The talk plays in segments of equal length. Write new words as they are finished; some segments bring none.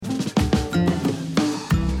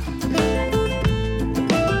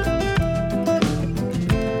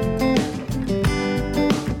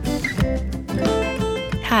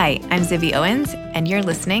Hi, I'm Zibby Owens, and you're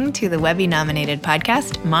listening to the Webby-nominated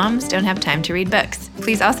podcast, Moms Don't Have Time to Read Books.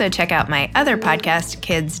 Please also check out my other podcast,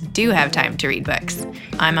 Kids Do Have Time to Read Books.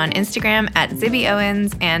 I'm on Instagram at Zibby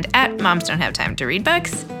Owens and at Moms Don't Have Time to Read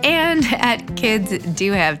Books and at Kids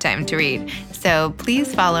Do Have Time to Read. So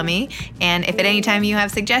please follow me. And if at any time you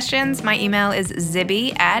have suggestions, my email is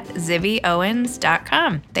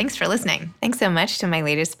zibby@zibbyowens.com. Thanks for listening. Thanks so much to my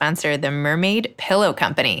latest sponsor, the Mermaid Pillow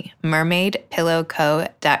Company,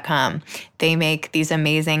 mermaidpillowco.com. They make these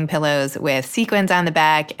amazing pillows with sequins on the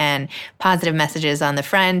back and positive messages on the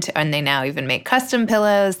front, and they now even make custom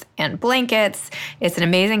pillows and blankets. It's an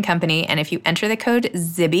amazing company, and if you enter the code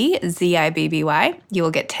ZIBBY, Z-I-B-B-Y, you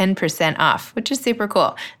will get 10% off, which is super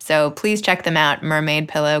cool. So please check them out,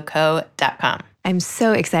 mermaidpillowco.com. I'm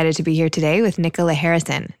so excited to be here today with Nicola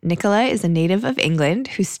Harrison. Nicola is a native of England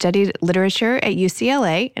who studied literature at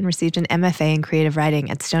UCLA and received an MFA in creative writing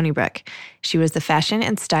at Stony Brook. She was the fashion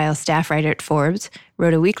and style staff writer at Forbes,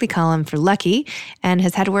 wrote a weekly column for Lucky, and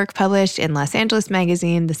has had work published in Los Angeles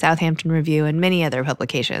Magazine, the Southampton Review, and many other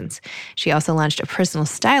publications. She also launched a personal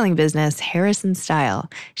styling business, Harrison Style.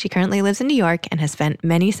 She currently lives in New York and has spent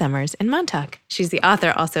many summers in Montauk. She's the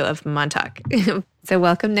author also of Montauk. So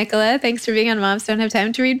welcome, Nicola. Thanks for being on Moms Don't Have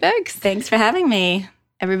Time to Read Books. Thanks for having me.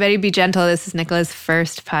 Everybody be gentle. This is Nicola's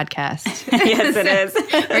first podcast. Yes, it is.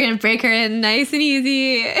 We're going to break her in nice and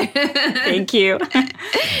easy. Thank you.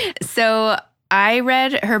 So I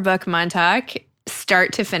read her book, Montauk,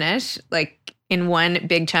 start to finish, like in one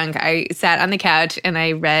big chunk. I sat on the couch and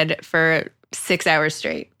I read for 6 hours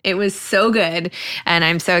straight. It was so good, and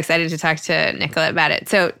I'm so excited to talk to Nicola about it.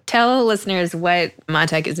 So tell listeners what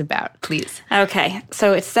Montauk is about, please. Okay,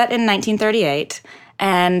 so it's set in 1938,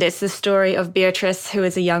 and it's the story of Beatrice, who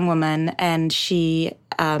is a young woman, and she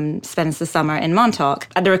spends the summer in Montauk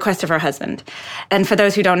at the request of her husband. And for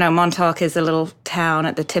those who don't know, Montauk is a little town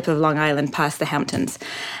at the tip of Long Island past the Hamptons.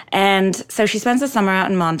 And so she spends the summer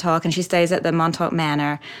out in Montauk, and she stays at the Montauk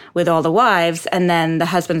Manor with all the wives, and then the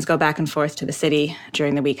husbands go back and forth to the city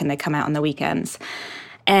during the week, and they come out on the weekends.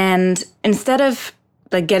 And instead of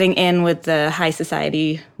like getting in with the high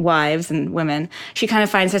society wives and women, she kind of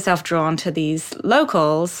finds herself drawn to these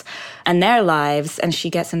locals and their lives, and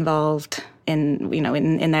she gets involved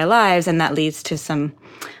in their lives, and that leads to some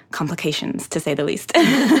complications, to say the least.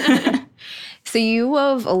 So you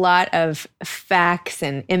wove a lot of facts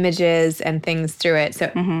and images and things through it.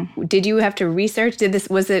 So Did you have to research?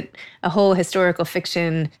 Was it a whole historical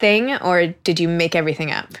fiction thing, or did you make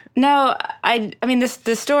everything up? No, I mean, the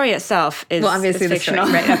story itself is obviously is fictional.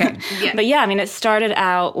 The story, right? Okay. Yeah. But yeah, I mean, it started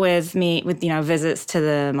out with me with visits to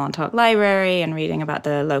the Montauk Library and reading about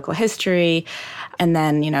the local history, and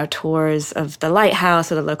then tours of the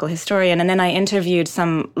lighthouse with a local historian, and then I interviewed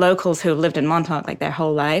some locals who have lived in Montauk like their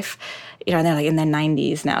whole life. They're like in their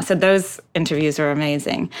 90s now. So those interviews were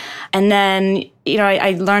amazing. And then,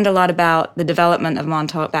 I learned a lot about the development of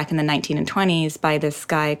Montauk back in the 1920s by this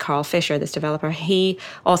guy, Carl Fisher, this developer. He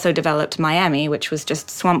also developed Miami, which was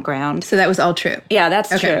just swamp ground. So that was all true? Yeah,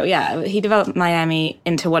 that's true. Yeah. He developed Miami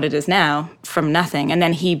into what it is now from nothing. And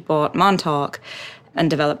then he bought Montauk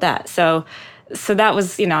and developed that. So that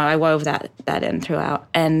was, I wove that in throughout.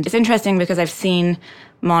 And it's interesting because I've seen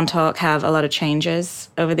Montauk have a lot of changes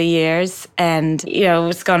over the years. And,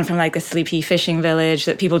 it's gone from like a sleepy fishing village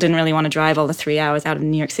that people didn't really want to drive all the 3 hours out of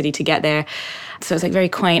New York City to get there. So it's like very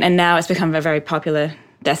quaint. And now it's become a very popular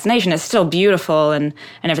destination. It's still beautiful and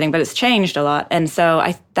everything, but it's changed a lot. And so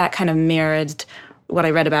that kind of mirrored what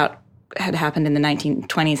I read about had happened in the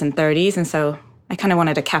 1920s and 30s. And so I kind of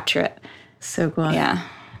wanted to capture it. So cool. Yeah.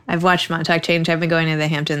 I've watched Montauk change. I've been going to the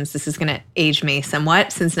Hamptons. This is going to age me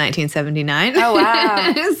somewhat since 1979. Oh,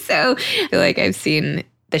 wow. So I feel like I've seen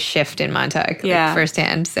the shift in Montauk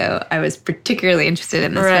firsthand. So I was particularly interested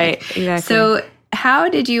in this book. Exactly. So how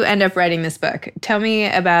did you end up writing this book? Tell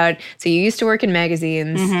me about, so you used to work in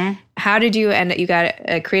magazines. Mm-hmm. How did you end up, you got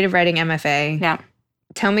a creative writing MFA. Yeah.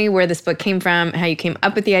 Tell me where this book came from, how you came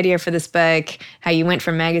up with the idea for this book, how you went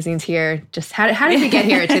from magazines here. Just how did you get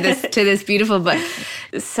here to this beautiful book?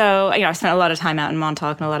 So, I spent a lot of time out in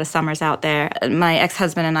Montauk and a lot of summers out there. My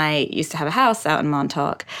ex-husband and I used to have a house out in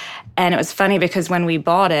Montauk. And it was funny because when we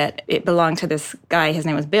bought it, it belonged to this guy. His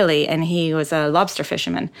name was Billy, and he was a lobster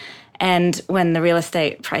fisherman. And when the real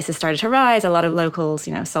estate prices started to rise, a lot of locals,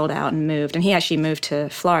 sold out and moved. And he actually moved to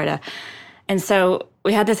Florida. And so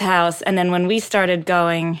we had this house, and then when we started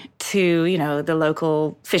going to, the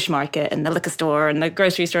local fish market and the liquor store and the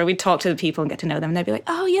grocery store, we'd talk to the people and get to know them, and they'd be like,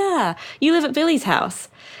 oh, yeah, you live at Billy's house.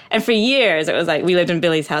 And for years, it was like we lived in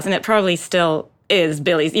Billy's house, and it probably still is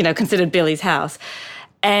Billy's, considered Billy's house.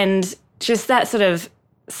 And just that sort of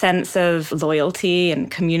sense of loyalty and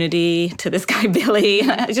community to this guy, Billy.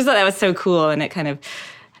 I just thought that was so cool. And it kind of,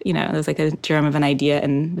 there was like a germ of an idea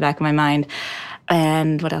in the back of my mind.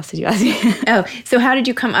 And what else did you ask me? Oh, so how did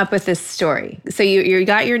you come up with this story? So you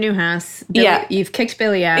got your new house. Billy, you've kicked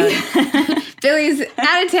Billy out. Billy's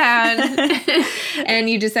out of town. And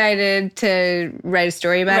you decided to write a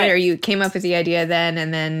story about it, or you came up with the idea then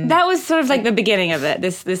and then? That was sort of like the beginning of it,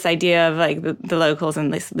 this idea of like the locals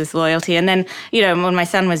and this loyalty. And then, when my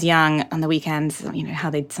son was young on the weekends,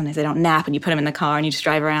 how sometimes they don't nap and you put him in the car and you just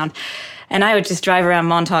drive around. And I would just drive around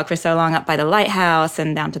Montauk for so long, up by the lighthouse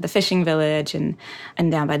and down to the fishing village and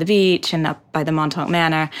down by the beach and up by the Montauk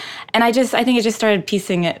Manor. And I think it just started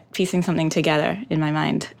piecing something together in my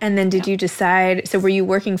mind. And then did you decide, so were you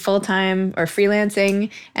working full-time or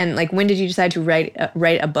freelancing? And like, when did you decide to write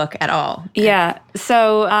a book at all? Yeah,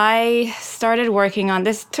 so I started working on,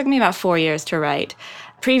 this took me about 4 years to write.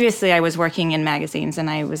 Previously, I was working in magazines and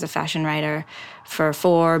I was a fashion writer for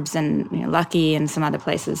Forbes and Lucky and some other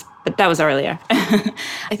places, but that was earlier.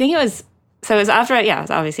 I think it was after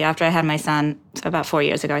I had my son, so about 4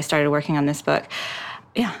 years ago, I started working on this book.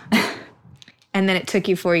 Yeah. And then it took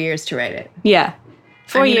you 4 years to write it. Yeah.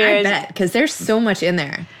 4 years. I bet, because there's so much in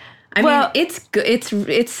there. I mean, it's good.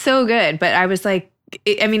 It's so good, but I was like,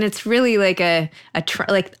 it's really like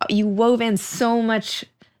like you wove in so much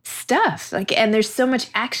stuff, like, and there's so much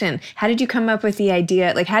action. How did you come up with the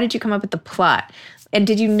idea? Like, how did you come up with the plot? And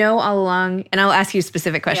did you know all along, and I'll ask you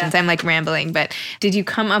specific questions, I'm like rambling, but did you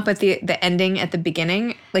come up with the ending at the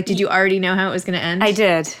beginning? Like, did you already know how it was going to end? I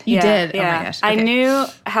did. You did? Yeah. Oh my gosh. Okay. I knew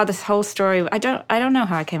how this whole story, I don't know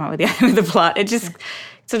how I came up with the plot. It just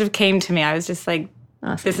sort of came to me. I was just like,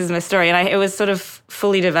 awesome. This is my story. And it was sort of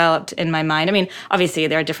fully developed in my mind. I mean, obviously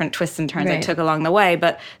there are different twists and turns I took along the way,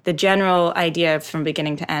 but the general idea from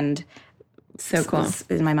beginning to end so cool. is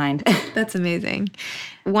in my mind. That's amazing.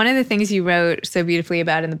 One of the things you wrote so beautifully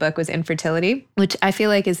about in the book was infertility, which I feel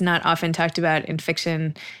like is not often talked about in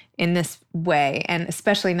fiction in this way, and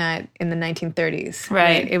especially not in the 1930s.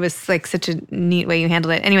 Right. It was like such a neat way you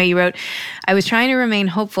handled it. Anyway, you wrote, I was trying to remain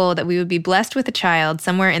hopeful that we would be blessed with a child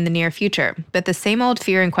somewhere in the near future, but the same old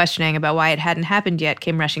fear and questioning about why it hadn't happened yet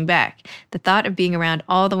came rushing back. The thought of being around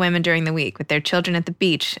all the women during the week with their children at the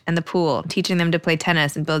beach and the pool, teaching them to play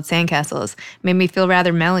tennis and build sandcastles, made me feel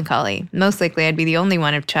rather melancholy. Most likely I'd be the only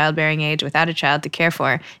one of childbearing age without a child to care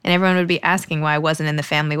for, and everyone would be asking why I wasn't in the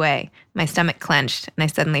family way. My stomach clenched, and I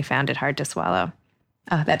suddenly found it hard to swallow.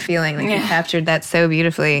 Oh, that feeling, like you captured that so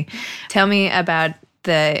beautifully. Tell me about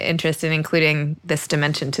the interest in including this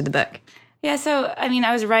dimension to the book. Yeah, so,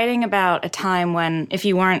 I was writing about a time when if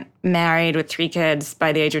you weren't married with 3 kids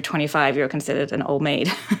by the age of 25, you were considered an old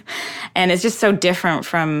maid. And it's just so different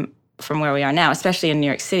from where we are now, especially in New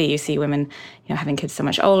York City. You see women, having kids so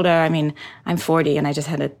much older. I'm 40 and I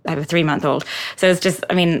have a 3-month-old. So it's just,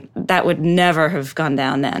 that would never have gone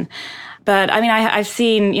down then. But I've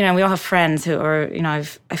seen, we all have friends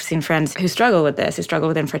I've seen friends who struggle with this, who struggle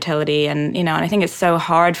with infertility. And, and I think it's so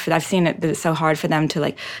hard I've seen it, that it's so hard for them to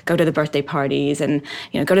like go to the birthday parties and,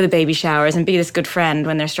 go to the baby showers and be this good friend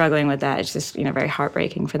when they're struggling with that. It's just, very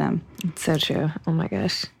heartbreaking for them. It's so true. Oh my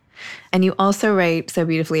gosh. And you also write so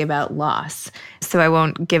beautifully about loss. So I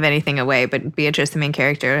won't give anything away, but Beatrice, the main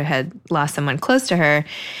character, had lost someone close to her,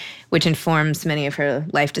 which informs many of her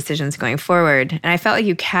life decisions going forward. And I felt like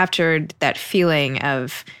you captured that feeling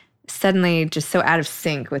of suddenly just so out of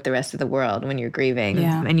sync with the rest of the world when you're grieving.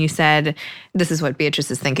 Yeah. And you said, this is what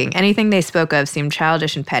Beatrice is thinking, anything they spoke of seemed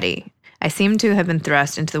childish and petty. I seem to have been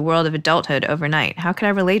thrust into the world of adulthood overnight. How could I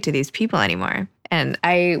relate to these people anymore? And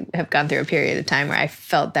I have gone through a period of time where I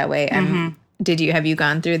felt that way. Have you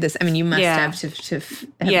gone through this? You must have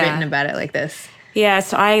written about it like this. Yeah,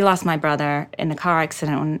 so I lost my brother in a car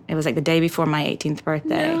accident when it was like the day before my 18th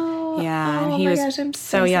birthday. No. Yeah, and oh he my was gosh, I'm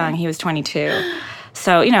so young. He was 22.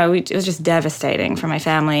 So, it was just devastating for my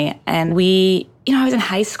family. And I was in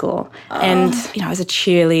high school and, I was a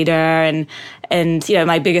cheerleader and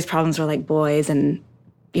my biggest problems were like boys and,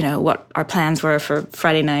 what our plans were for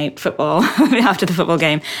Friday night football after the football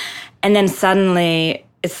game. And then suddenly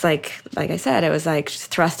it's like I said, it was like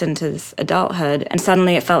just thrust into this adulthood. And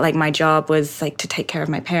suddenly it felt like my job was like to take care of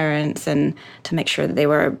my parents and to make sure that they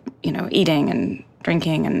were, eating and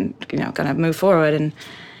drinking and, going to move forward. And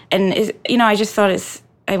I just thought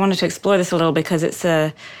I wanted to explore this a little because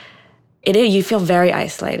you feel very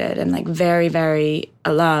isolated and like very, very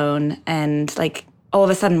alone. And like all of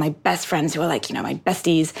a sudden my best friends who were like, my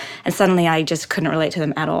besties, and suddenly I just couldn't relate to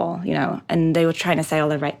them at all, and they were trying to say all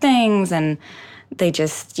the right things and they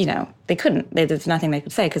just, they couldn't. There's nothing they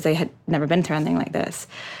could say because they had never been through anything like this.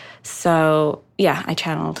 So, yeah, I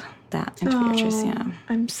channeled that into Beatrice, yeah.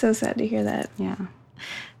 I'm so sad to hear that. Yeah.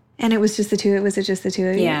 And it was just the two? Was it just the two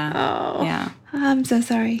of you? Yeah. Oh. Yeah. I'm so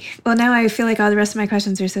sorry. Well, now I feel like all the rest of my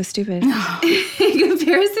questions are so stupid in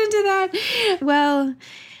comparison to that. Well,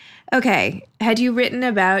 okay. Had you written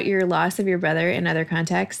about your loss of your brother in other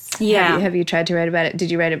contexts? Yeah. Have you tried to write about it?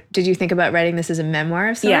 Did you think about writing this as a memoir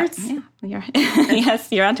of sorts? Yeah. Yes,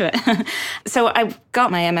 you're onto it. So I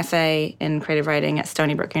got my MFA in creative writing at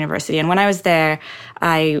Stony Brook University. And when I was there,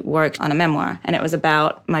 I worked on a memoir. And it was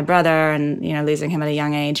about my brother and, losing him at a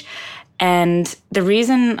young age. And the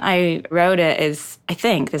reason I wrote it is, I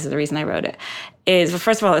think this is the reason I wrote it, is, well,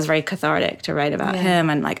 first of all, it was very cathartic to write about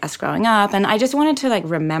him and like us growing up. And I just wanted to like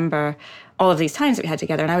remember all of these times that we had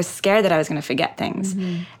together. And I was scared that I was going to forget things.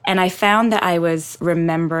 Mm-hmm. And I found that I was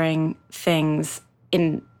remembering things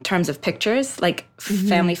in terms of pictures, like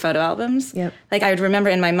family photo albums. Yep. Like I would remember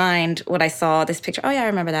in my mind what I saw, this picture. Oh yeah, I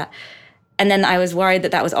remember that. And then I was worried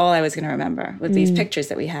that that was all I was going to remember with these pictures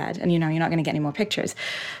that we had. And, you're not going to get any more pictures.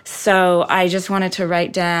 So I just wanted to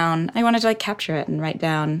write down, I wanted to like capture it and write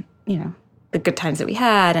down, the good times that we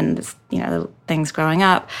had and, the things growing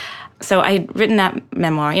up. So I had written that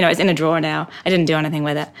memoir. It's in a drawer now. I didn't do anything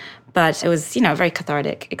with it. But it was, a very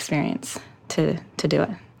cathartic experience to do it.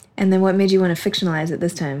 And then what made you want to fictionalize it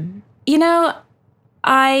this time?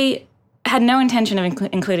 I had no intention of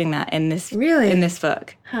including that in this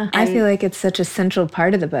book. Huh. I feel like it's such a central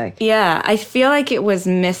part of the book. Yeah, I feel like it was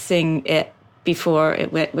missing it before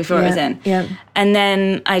it was in. Yeah. And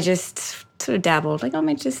then I just sort of dabbled, like, I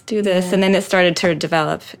might just do this. Yeah. And then it started to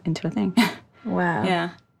develop into a thing. Wow.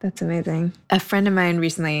 Yeah. That's amazing. A friend of mine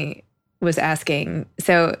recently was asking,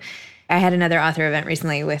 so I had another author event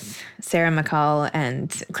recently with Sarah McCall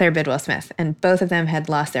and Claire Bidwell-Smith, and both of them had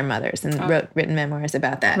lost their mothers and written memoirs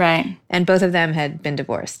about that. Right. And both of them had been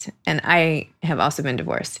divorced. And I have also been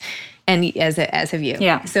divorced, and as have you.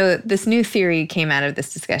 Yeah. So this new theory came out of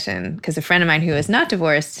this discussion because a friend of mine who is not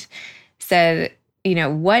divorced said,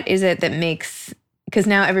 what is it that makes... Because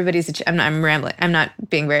now everybody's... I'm rambling. I'm not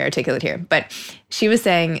being very articulate here. But she was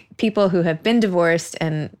saying people who have been divorced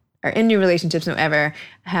and are in new relationships and whatever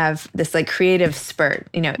have this like creative spurt.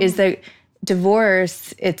 Is the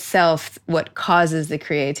divorce itself what causes the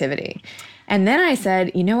creativity? And then I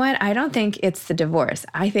said, you know what? I don't think it's the divorce.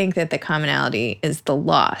 I think that the commonality is the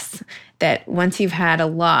loss. That once you've had a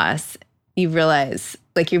loss, you realize,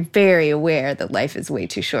 like, you're very aware that life is way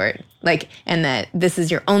too short. Like, and that this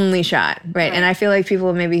is your only shot, right? And I feel like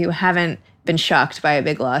people maybe who haven't been shocked by a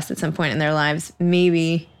big loss at some point in their lives,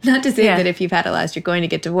 maybe, not to say that if you've had a loss, you're going to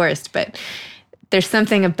get divorced, but there's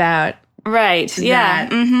something about that. Yeah.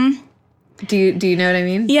 Mm-hmm. Do you know what I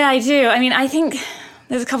mean? Yeah, I do. I mean, I think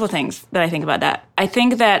there's a couple of things that I think about that. I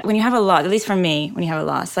think that when you have a loss, at least for me, when you have a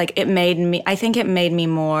loss, like it made me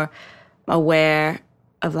more aware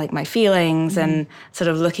of like my feelings and sort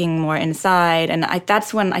of looking more inside. And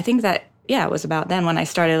that's when I think that, it was about then when I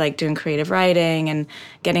started like doing creative writing and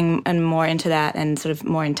getting more into that and sort of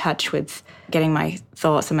more in touch with getting my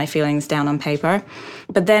thoughts and my feelings down on paper.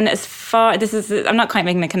 But then I'm not quite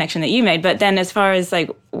making the connection that you made, but then as far as like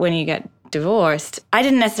when you get divorced, I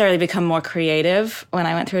didn't necessarily become more creative when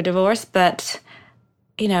I went through a divorce, but,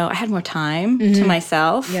 I had more time to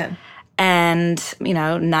myself. Yeah. And,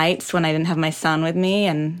 nights when I didn't have my son with me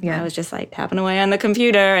and I was just like tapping away on the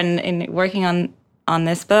computer and working on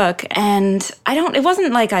this book. And it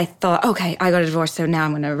wasn't like I thought, okay, I got a divorce, so now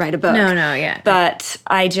I'm going to write a book. No, yeah. But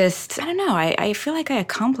I don't know, I feel like I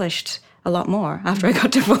accomplished a lot more after I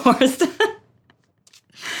got divorced.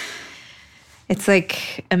 It's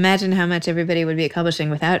like, imagine how much everybody would be accomplishing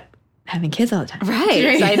without having kids all the time.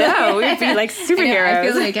 Right. I know. We'd be like superheroes. I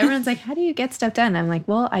feel like everyone's like, how do you get stuff done? I'm like,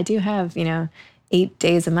 well, I do have, 8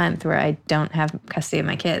 days a month where I don't have custody of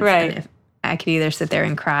my kids. Right. And if I could either sit there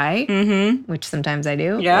and cry, which sometimes I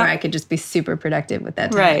do, or I could just be super productive with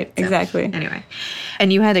that time. Right, so, exactly. Anyway.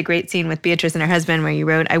 And you had a great scene with Beatrice and her husband where you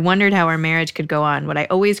wrote, I wondered how our marriage could go on. Would I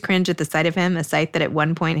always cringe at the sight of him, a sight that at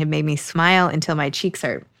one point had made me smile until my cheeks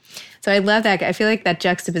hurt? So I love that. I feel like that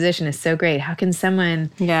juxtaposition is so great. How can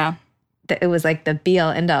someone... Yeah. That it was like the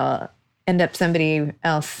be-all, end-all, end up somebody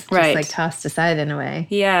else just like tossed aside in a way.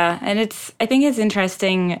 Yeah, and I think it's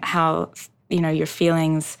interesting how, your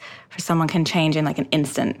feelings for someone can change in like an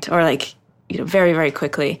instant or like, very, very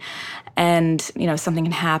quickly. And, something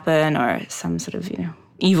can happen or some sort of,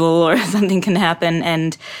 evil or something can happen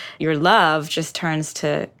and your love just can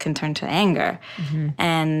turn to anger. Mm-hmm.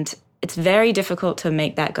 And it's very difficult to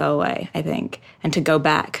make that go away, I think, and to go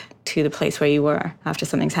back to the place where you were after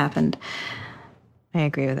something's happened. I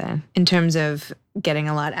agree with that. In terms of getting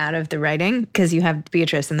a lot out of the writing, because you have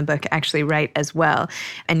Beatrice in the book actually write as well,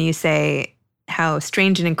 and you say how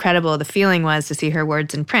strange and incredible the feeling was to see her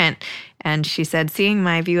words in print. And she said, seeing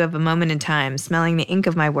my view of a moment in time, smelling the ink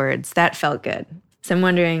of my words, that felt good. So I'm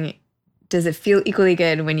wondering, does it feel equally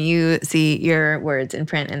good when you see your words in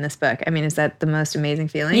print in this book? I mean, is that the most amazing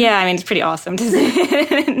feeling? Yeah, I mean, it's pretty awesome to see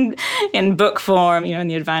it in book form, in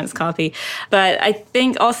the advanced copy. But I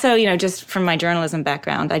think also, just from my journalism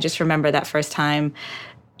background, I just remember that first time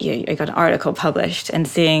I got an article published and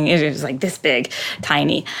seeing it was like this big,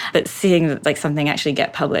 tiny, but seeing like something actually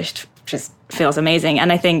get published just feels amazing.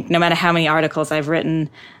 And I think no matter how many articles I've written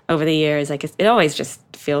over the years, like it always just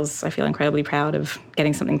feels, I feel incredibly proud of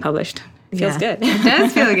getting something published. It feels good. It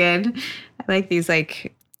does feel good. I like these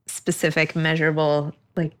like specific, measurable,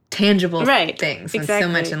 like tangible things. When so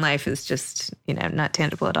much in life is just, not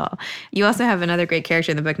tangible at all. You also have another great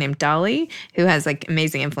character in the book named Dolly, who has like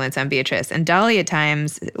amazing influence on Beatrice. And Dolly at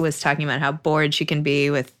times was talking about how bored she can be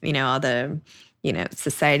with, all the,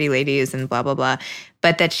 society ladies and blah, blah, blah.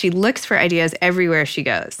 But that she looks for ideas everywhere she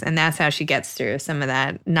goes. And that's how she gets through some of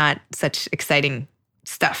that not such exciting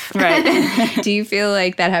stuff. Right. Do you feel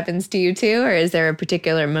like that happens to you too? Or is there a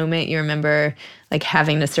particular moment you remember like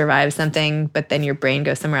having to survive something, but then your brain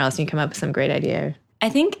goes somewhere else and you come up with some great idea? I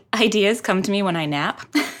think ideas come to me when I nap.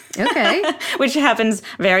 Okay. Which happens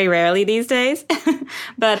very rarely these days.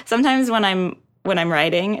 But sometimes when I'm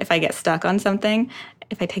writing, if I get stuck on something,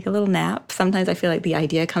 if I take a little nap, sometimes I feel like the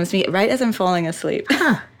idea comes to me right as I'm falling asleep.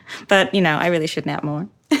 Huh. But, I really should nap more.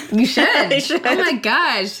 You should. I should. Oh my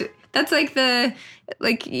gosh. That's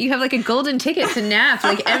like you have like a golden ticket to nap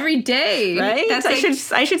like every day. Right? That's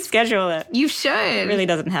I should schedule it. You should. It really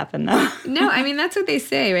doesn't happen though. No, I mean, that's what they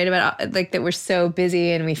say, right? About like that we're so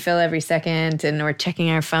busy and we fill every second and we're checking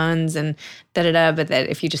our phones and da-da-da. But that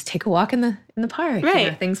if you just take a walk in the park,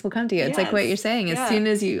 right. Things will come to you. It's like what you're saying. As soon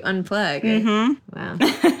as you unplug. Mm-hmm. Wow.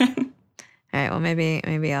 All right. Well,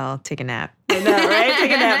 maybe I'll take a nap. I know, right?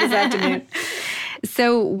 Take a nap this afternoon.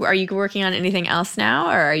 So are you working on anything else now,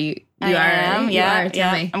 or are you? I am.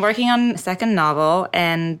 Tell me. I'm working on a second novel,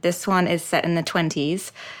 and this one is set in the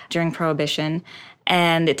 1920s during Prohibition,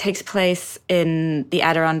 and it takes place in the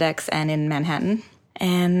Adirondacks and in Manhattan.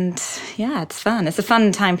 And yeah, it's fun. It's a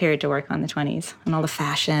fun time period to work on, the 20s, and all the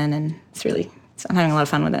fashion, and I'm having a lot of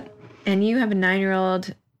fun with it. And you have a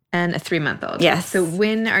 9-year-old and a 3-month-old. Yes. So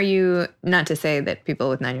when are you, not to say that people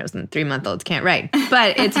with 9-year-olds and 3-month-olds can't write,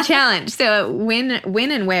 but it's a challenge. So when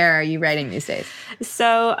and where are you writing these days?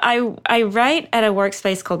 So I write at a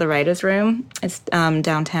workspace called the Writer's Room. It's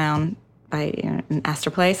downtown by an Astor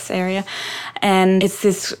Place area. And it's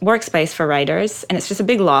this workspace for writers. And it's just a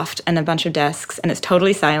big loft and a bunch of desks. And it's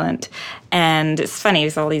totally silent. And it's funny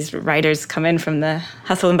because all these writers come in from the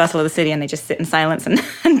hustle and bustle of the city and they just sit in silence and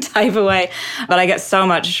type away. But I get so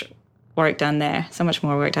much work done there, so much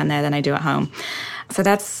more work done there than I do at home. So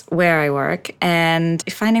that's where I work. And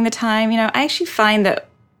finding the time, I actually find that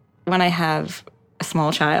when I have a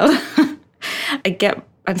small child,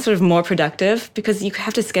 I'm sort of more productive because you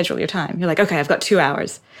have to schedule your time. You're like, okay, I've got 2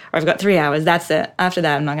 hours or I've got 3 hours. That's it. After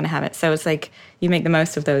that, I'm not going to have it. So it's like you make the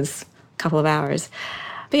most of those couple of hours.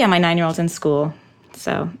 But yeah, my 9-year-old's in school.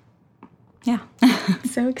 So yeah.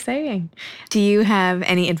 So exciting. Do you have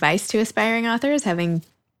any advice to aspiring authors having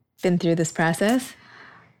been through this process?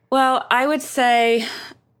 Well, I would say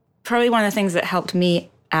probably one of the things that helped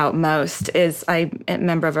me out most is I'm a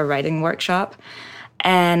member of a writing workshop.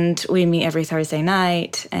 And we meet every Thursday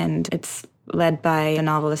night, and it's led by a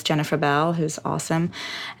novelist, Jennifer Bell, who's awesome.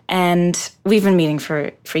 And we've been meeting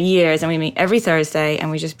for years, and we meet every Thursday, and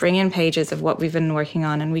we just bring in pages of what we've been working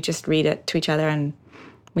on, and we just read it to each other, and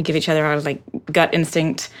we give each other our gut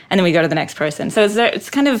instinct, and then we go to the next person. So it's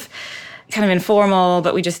kind of informal,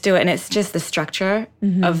 but we just do it, and it's just the structure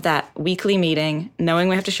of that weekly meeting, knowing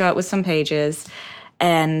we have to show up with some pages,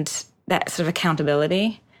 and that sort of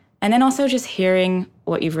accountability. And then also just hearing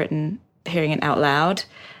what you've written, hearing it out loud,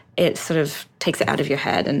 it sort of takes it out of your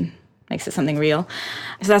head and makes it something real.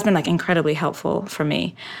 So that's been incredibly helpful for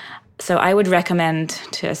me. So I would recommend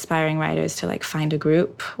to aspiring writers to find a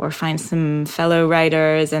group or find some fellow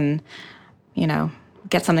writers and,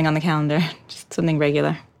 get something on the calendar, just something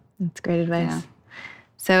regular. That's great advice. Yeah.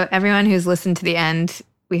 So everyone who's listened to the end,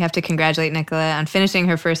 we have to congratulate Nicola on finishing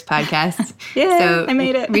her first podcast. Yeah, so I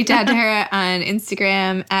made it. Reach out to her on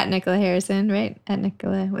Instagram at Nicola Harrison, right? At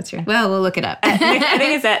Nicola, well, we'll look it up. I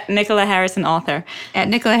think it's at Nicola Harrison Author. At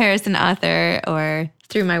Nicola Harrison Author, or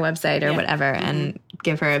through my website or whatever, and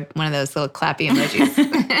give her one of those little clappy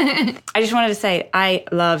emojis. I just wanted to say, I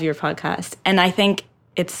love your podcast. And I think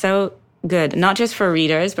it's so good, not just for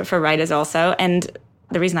readers, but for writers also. And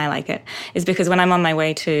the reason I like it is because when I'm on my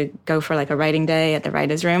way to go for like a writing day at the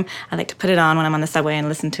writer's room, I like to put it on when I'm on the subway and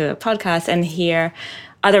listen to a podcast and hear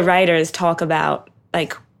other writers talk about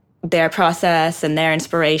like their process and their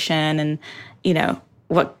inspiration and, you know,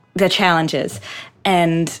 what the challenges.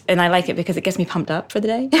 And I like it because it gets me pumped up for the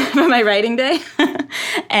day, for my writing day.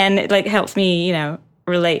 And it like helps me, you know,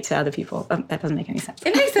 relate to other people. That doesn't make any sense.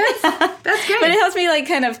 It makes sense. That's great. But it helps me like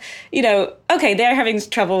kind of, you know, okay, they're having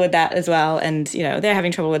trouble with that as well. And, you know, they're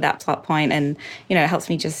having trouble with that plot point. And, you know, it helps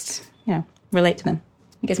me just, you know, relate to them.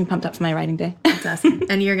 It gets me pumped up for my writing day. That's awesome.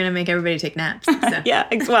 And you're going to make everybody take naps. So. Yeah,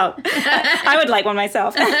 well, I would like one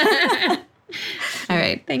myself. All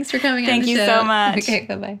right. Thanks for coming on the show. Thank you so much. Okay,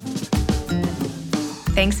 bye-bye.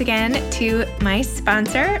 Thanks again to my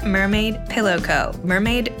sponsor, Mermaid Pillow Co.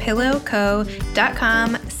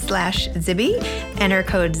 mermaidpillowco.com/Zibby. Enter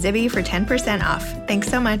code Zibby for 10% off. Thanks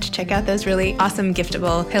so much. Check out those really awesome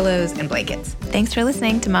giftable pillows and blankets. Thanks for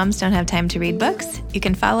listening to Moms Don't Have Time to Read Books. You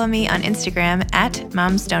can follow me on Instagram at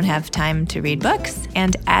Moms Don't Have Time to Read Books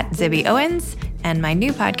and at Zibby Owens, and my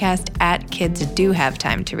new podcast at Kids Do Have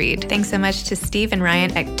Time to Read. Thanks so much to Steve and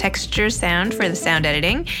Ryan at Texture Sound for the sound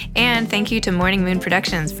editing, and thank you to Morning Moon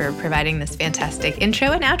Productions for providing this fantastic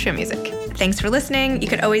intro and outro music. Thanks for listening. You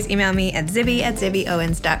could always email me at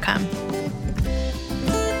zibby@zibbyowens.com.